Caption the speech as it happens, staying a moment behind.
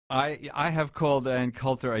I have called Ann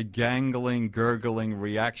Coulter a gangling, gurgling,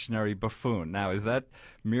 reactionary buffoon. Now, is that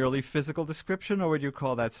merely physical description, or would you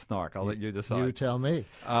call that snark? I'll let you decide. You tell me.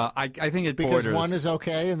 I think it because borders. One is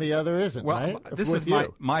okay and the other isn't, well, right? This is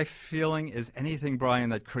my feeling is anything, Brian,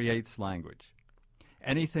 that creates language.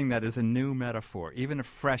 Anything that is a new metaphor, even a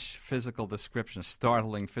fresh physical description, a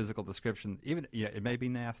startling physical description, even it may be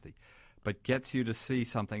nasty, but gets you to see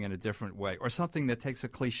something in a different way, or something that takes a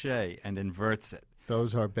cliche and inverts it.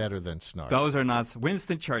 Those are better than snark. Those are not.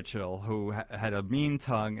 Winston Churchill, who had a mean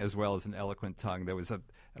tongue as well as an eloquent tongue. There was a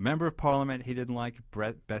member of Parliament he didn't like,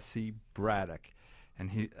 Bessie Braddock,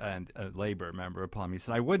 and a Labour member of Parliament. He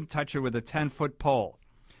said, "I wouldn't touch her with a 10-foot pole."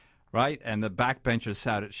 Right? And the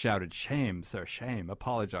backbenchers shouted, "Shame, sir, shame,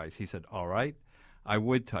 apologize." He said, "All right, I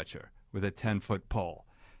would touch her with a 10-foot pole."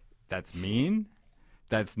 That's mean.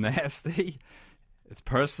 That's nasty. It's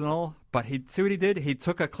personal, but see what he did? He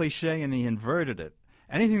took a cliche and he inverted it.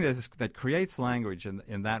 Anything that creates language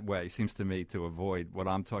in that way seems to me to avoid what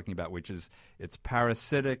I'm talking about, which is it's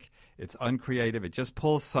parasitic, it's uncreative, it just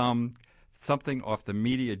pulls something off the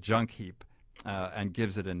media junk heap and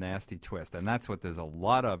gives it a nasty twist. And that's what there's a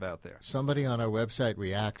lot of out there. Somebody on our website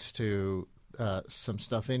reacts to some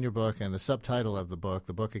stuff in your book, and the subtitle of the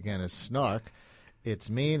book again is Snark.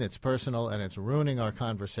 It's mean, it's personal, and it's ruining our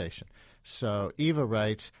conversation. So Eva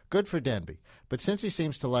writes, good for Denby, but since he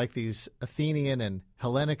seems to like these Athenian and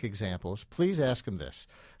Hellenic examples, please ask him this.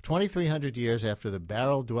 2,300 years after the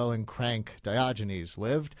barrel-dwelling crank Diogenes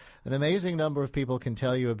lived, an amazing number of people can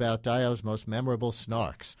tell you about Dio's most memorable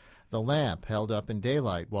snarks. The lamp held up in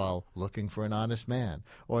daylight while looking for an honest man,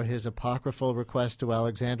 or his apocryphal request to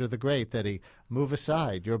Alexander the Great that he move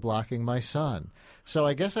aside, you're blocking my sun. So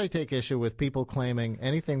I guess I take issue with people claiming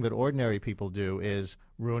anything that ordinary people do is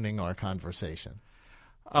ruining our conversation.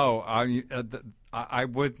 Oh, I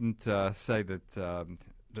wouldn't say that,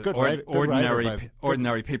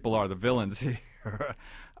 ordinary people are the villains here.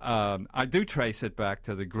 I do trace it back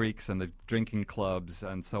to the Greeks and the drinking clubs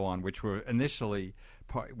and so on, which were initially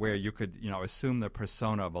where you could, assume the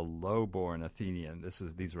persona of a low-born Athenian.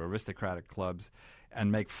 These were aristocratic clubs,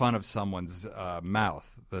 and make fun of someone's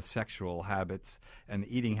mouth, the sexual habits and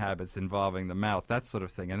eating habits involving the mouth, that sort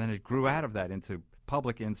of thing. And then it grew out of that into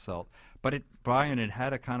public insult. But Brian, it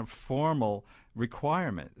had a kind of formal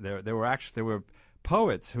requirement. There were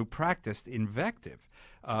poets who practiced invective,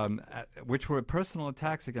 which were personal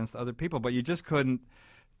attacks against other people, but you just couldn't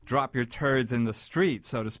drop your turds in the street,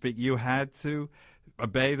 so to speak. You had to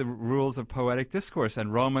obey the rules of poetic discourse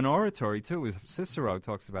and Roman oratory, too. Cicero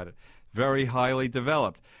talks about it. Very highly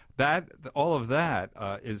developed. All of that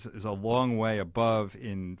is a long way above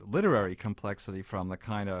in literary complexity from the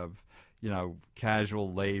kind of,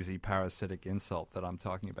 casual, lazy, parasitic insult that I'm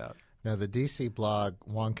talking about. Now, the DC blog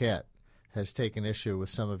Wonkette has taken issue with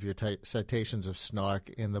some of your citations of snark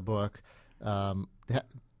in the book.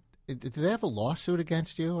 Did they have a lawsuit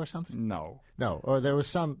against you or something? No. Or there was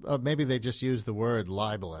some. Maybe they just used the word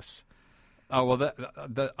libelous. Oh well,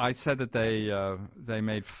 I said that they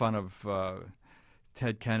made fun of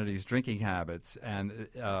Ted Kennedy's drinking habits, and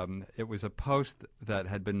it was a post that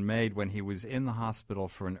had been made when he was in the hospital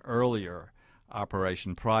for an earlier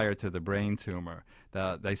operation prior to the brain tumor.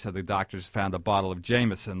 They said the doctors found a bottle of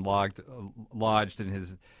Jameson lodged in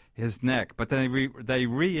his neck, but then they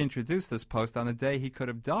reintroduced this post on the day he could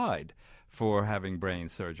have died for having brain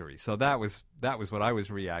surgery. So that was what I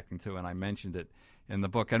was reacting to, and I mentioned it in the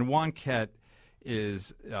book. And Wonkette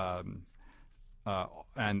is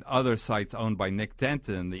and other sites owned by Nick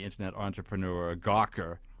Denton, the internet entrepreneur,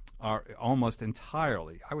 Gawker, are almost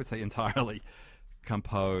entirely, I would say entirely,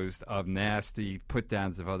 composed of nasty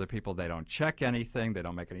put-downs of other people. They don't check anything. They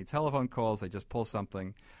don't make any telephone calls. They just pull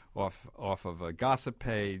something off of a gossip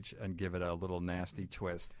page and give it a little nasty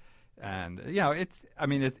twist. And,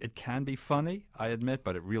 it can be funny, I admit,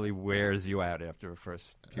 but it really wears you out after the first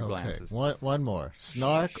few glances. One more.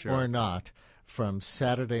 Snark Sure. or not from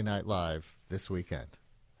Saturday Night Live this weekend.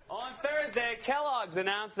 On Thursday, Kellogg's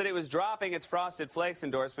announced that it was dropping its Frosted Flakes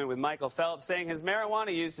endorsement with Michael Phelps, saying his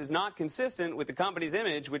marijuana use is not consistent with the company's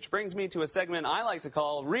image, which brings me to a segment I like to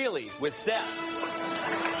call Really with Seth.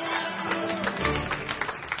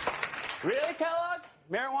 Really, Kellogg?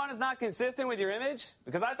 Marijuana's not consistent with your image?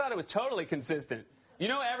 Because I thought it was totally consistent. You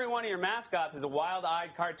know every one of your mascots is a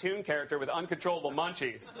wild-eyed cartoon character with uncontrollable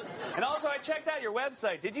munchies. And also, I checked out your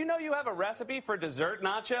website. Did you know you have a recipe for dessert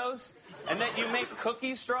nachos? And that you make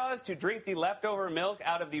cookie straws to drink the leftover milk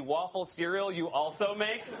out of the waffle cereal you also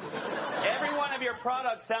make? Every one of your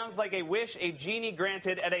products sounds like a wish a genie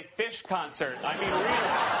granted at a fish concert. I mean,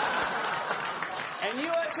 really. And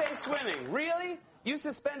USA Swimming, really? You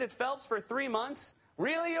suspended Phelps for 3 months?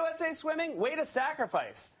 Really, USA Swimming? Way to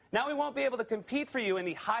sacrifice. Now we won't be able to compete for you in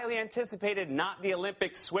the highly anticipated not the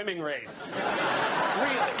Olympic swimming race. Really.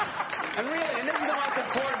 And this is the most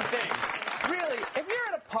important thing. Really, if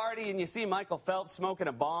you're at a party and you see Michael Phelps smoking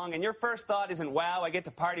a bong and your first thought isn't, wow, I get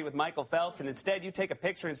to party with Michael Phelps, and instead you take a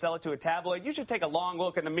picture and sell it to a tabloid, you should take a long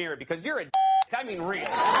look in the mirror because you're a I mean, really.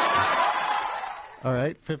 All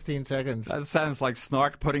right, 15 seconds. That sounds like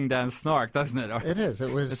Snark putting down Snark, doesn't it? It is.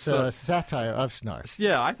 It was satire of Snark.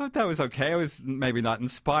 Yeah, I thought that was okay. It was maybe not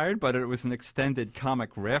inspired, but it was an extended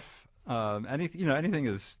comic riff. Anything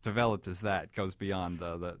as developed as that goes beyond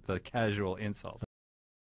the casual insult.